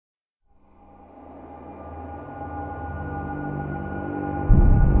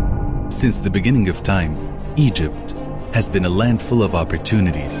Since the beginning of time, Egypt has been a land full of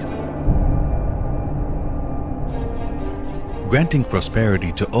opportunities, granting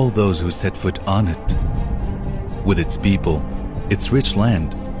prosperity to all those who set foot on it. With its people, its rich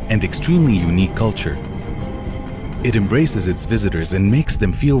land, and extremely unique culture, it embraces its visitors and makes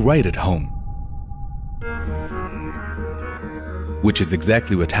them feel right at home. Which is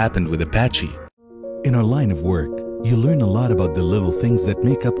exactly what happened with Apache. In our line of work, you learn a lot about the little things that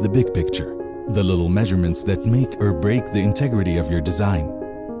make up the big picture, the little measurements that make or break the integrity of your design,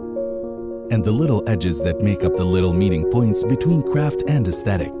 and the little edges that make up the little meeting points between craft and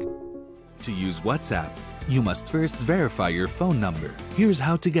aesthetic. To use WhatsApp, you must first verify your phone number. Here's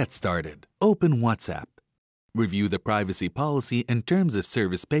how to get started. Open WhatsApp. Review the privacy policy and terms of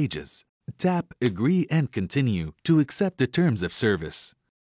service pages. Tap Agree and Continue to accept the terms of service.